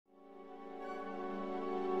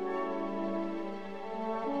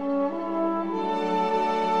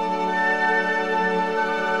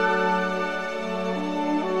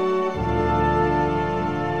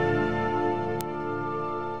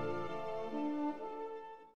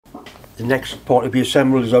The next part to be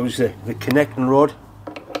assembled is obviously the connecting rod.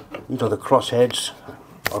 These are the crossheads,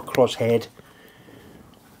 or crosshead,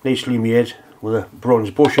 nicely made with a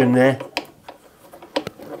bronze bush in there.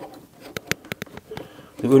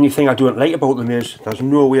 The only thing I don't like about them is there's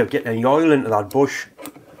no way of getting any oil into that bush.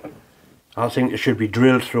 I think it should be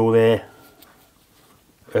drilled through there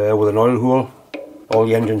with an oil hole. All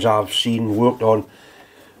the engines I've seen worked on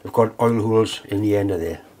have got oil holes in the end of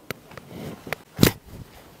there.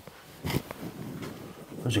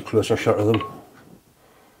 There's a closer shot of them.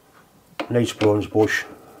 Nice bronze bush.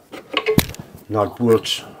 And that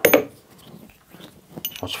bolts.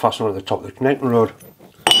 That's fastened at the top of the connecting rod.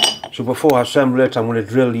 So before I assemble it, I'm going to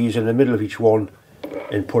drill these in the middle of each one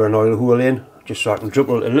and put an oil hole in, just so I can drip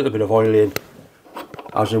a little bit of oil in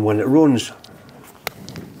as and when it runs.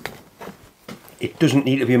 It doesn't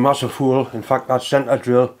need to be a massive hole. In fact, that centre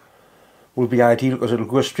drill will be ideal because it'll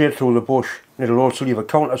go straight through the bush, and it'll also leave a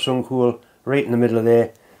countersunk hole right in the middle of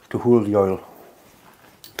there to hold the oil.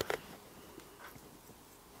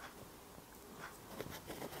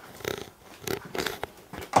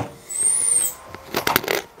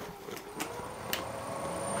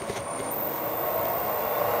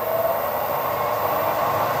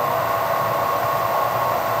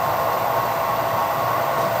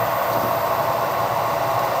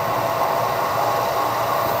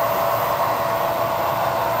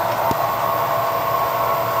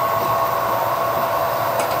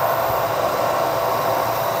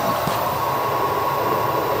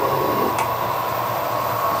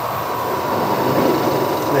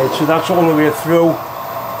 So that's all the way through.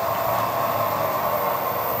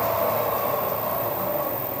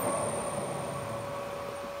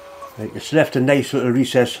 Right, it's left a nice little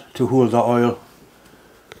recess to hold the oil.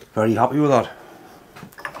 Very happy with that.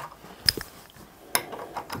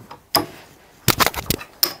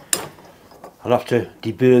 I'll have to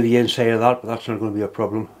deburr the inside of that, but that's not going to be a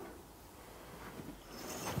problem.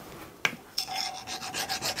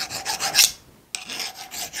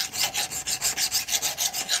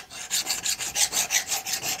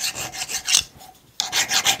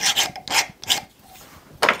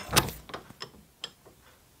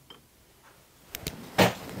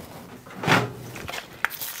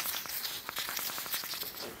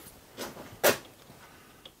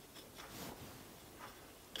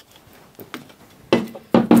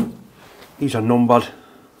 These are numbered.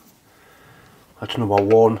 That's number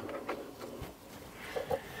 1.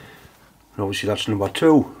 And obviously that's number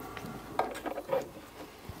 2.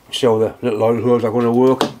 See how the little oil holes are going to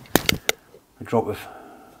work. A drop of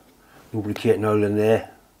lubricating oil in there.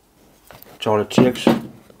 That's all it takes.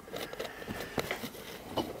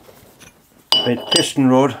 The piston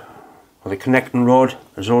rod, or the connecting rod,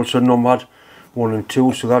 is also numbered 1 and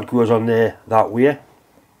 2, so that goes on there that way. I'm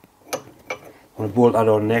going to bolt that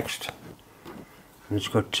on next. And it's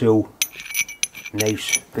got 2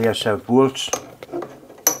 nice BSF bolts.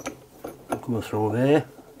 Go through there.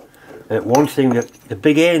 One thing, that the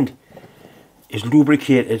big end is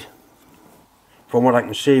lubricated, from what I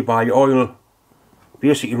can see, by oil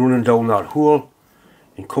basically running down that hole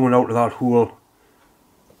and coming out of that hole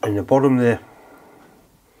in the bottom there.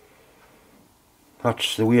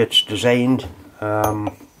 That's the way it's designed.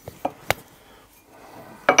 I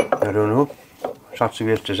don't know. That's the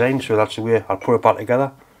way it's designed, so that's the way I'll put it back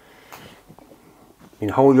together. I mean,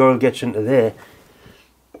 how the oil gets into there,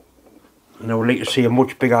 and I would like to see a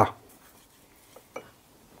much bigger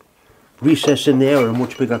recess in there, or a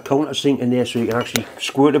much bigger countersink in there, so you can actually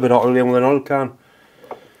squirt a bit of oil in with an oil can.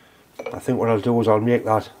 I think what I'll do is I'll make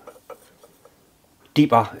that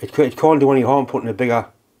deeper. It can't do any harm putting a bigger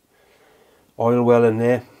oil well in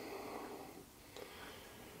there.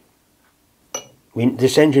 I mean,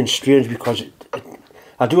 this engine's strange because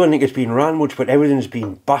I don't think it's been ran much, but everything's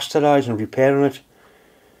been bastardised and repairing it.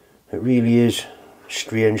 It really is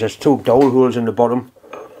strange. There's 2 dowel holes in the bottom,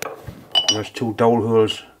 and there's 2 dowel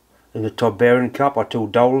holes in the top bearing cap, or 2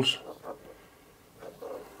 dowels.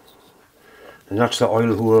 And that's the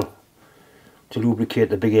oil hole to lubricate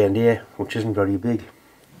the big end here, which isn't very big.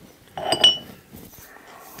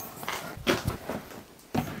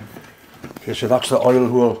 Okay, so that's the oil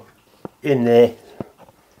hole in there.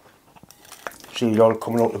 See the oil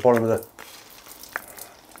coming out the bottom of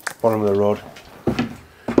the rod.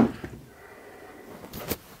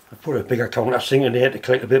 I put a bigger countersink in there to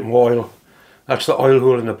collect a bit more oil. That's the oil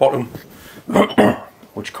hole in the bottom,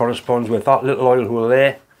 which corresponds with that little oil hole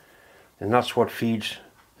there, and that's what feeds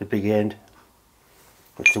the big end.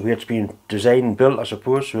 It's the way it's been designed and built, I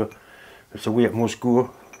suppose, so it's the way it must go.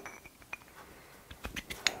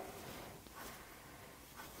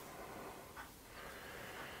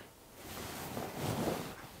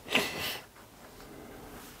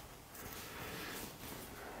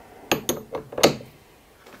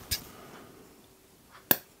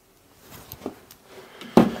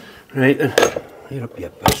 Right then, you're up, you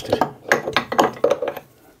bastard.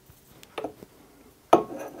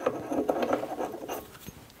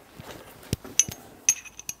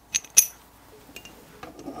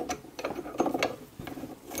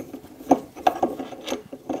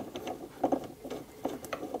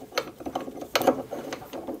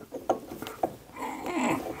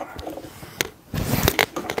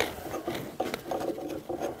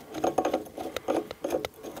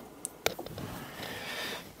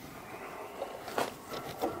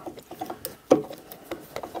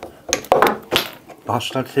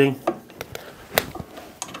 Bastard thing.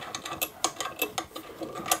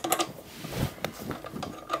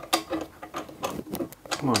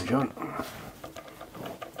 Come on, John.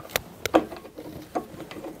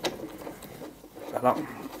 Set up.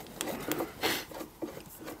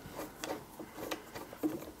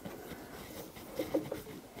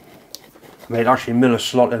 I might actually mill a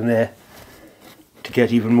slot in there to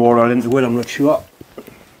get even more oil into it, I'm not sure.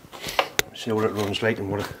 See what it runs like and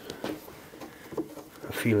what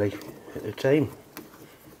I feel like at the time.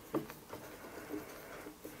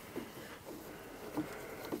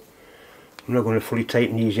 I'm not going to fully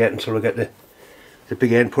tighten these yet until I get the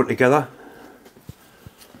big end put together,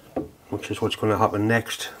 which is what's going to happen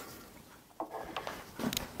next.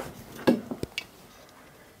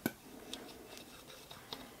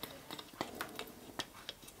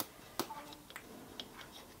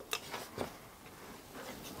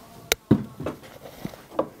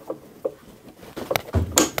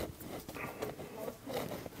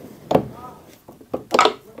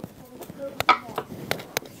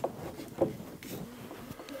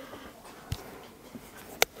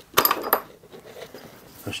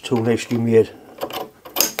 There's two nicely made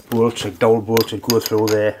bolts, like dowel bolts that go through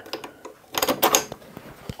there.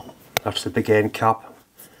 That's the big end cap.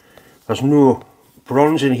 There's no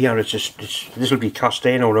bronze in here, this will be cast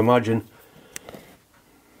iron, I would imagine.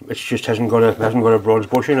 It just hasn't got a bronze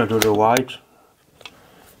bushing, I don't know why.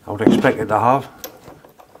 I would expect it to have.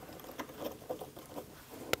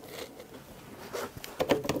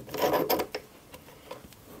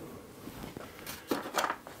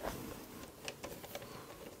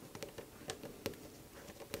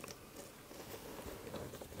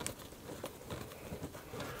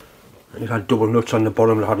 It had double nuts on the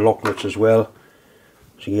bottom, it had lock nuts as well.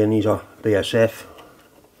 So again, these are BSF.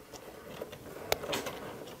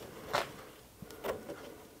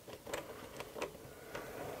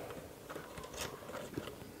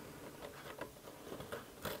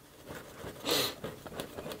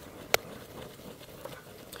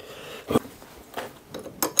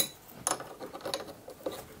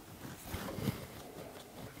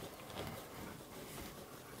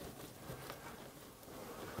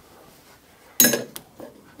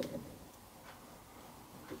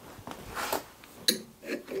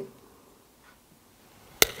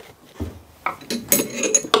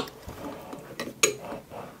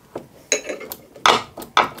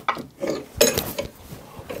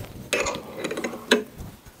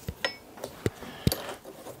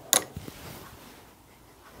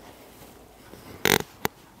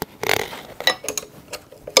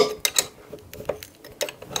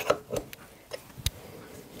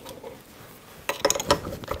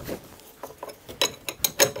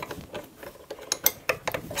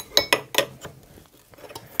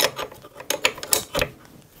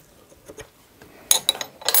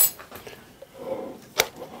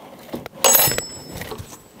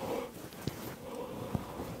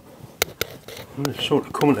 It's sort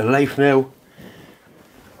of coming to life now.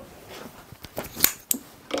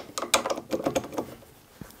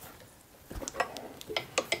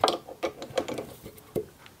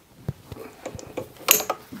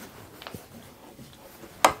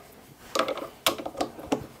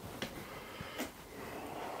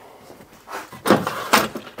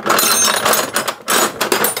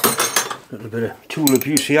 A little bit of tool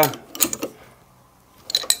abuse here.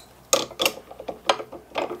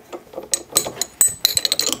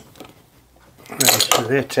 So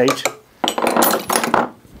they're tight.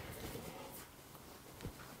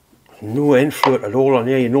 No end fluid at all on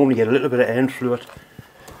here. You normally get a little bit of end fluid.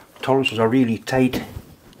 Tolerances are really tight.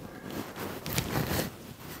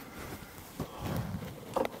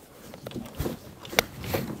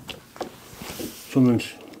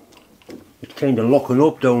 It's kind of locking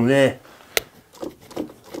up down there.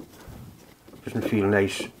 Doesn't feel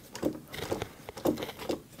nice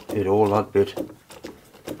at all, that bit.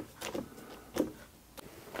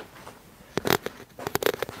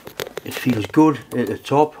 It feels good at the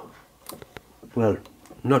top. Well,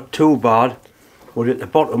 not too bad, but at the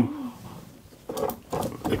bottom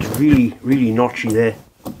it's really notchy there.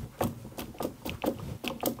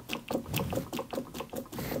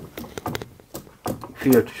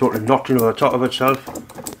 feel sort of notching over the top of itself.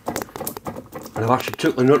 And I've actually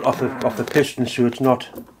took the nut off the piston, so that's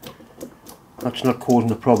not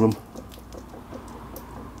causing a problem.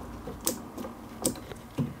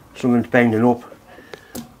 Something's bending up.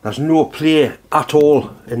 There's no play at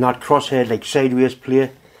all in that crosshead, like sideways play. I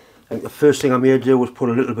think the first thing I made do was put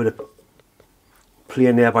a little bit of play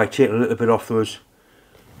in there by taking a little bit off those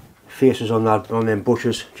faces on them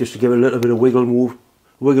bushes, just to give it a little bit of wiggle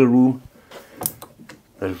room.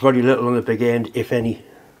 There's very little on the big end, if any.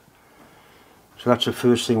 So that's the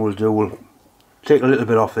first thing we'll do. We'll take a little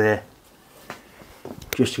bit off there,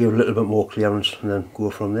 just to give a little bit more clearance, and then go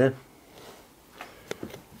from there.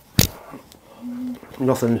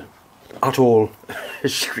 Nothing at all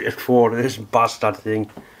is straightforward in this bastard thing.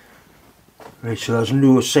 Right, so there's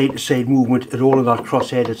no side to side movement at all in that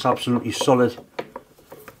crosshead. It's absolutely solid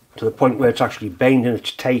to the point where it's actually bending,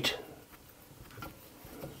 it's tight.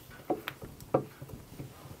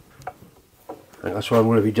 And that's what I'm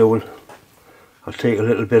going to be doing. I'll take a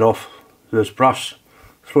little bit off those brass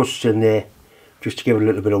thrusts in there, just to give it a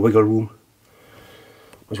little bit of wiggle room.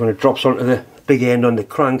 Because when it drops onto the big end on the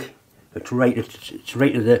crank, it's right at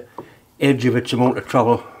the edge of its amount of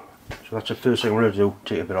travel. So that's the first thing I'm going to do,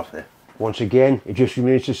 take a bit off there. Once again, it just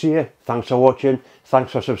remains to say thanks for watching,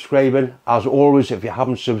 thanks for subscribing. As always, if you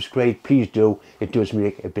haven't subscribed, please do. It does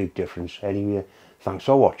make a big difference. Anyway, thanks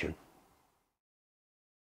for watching.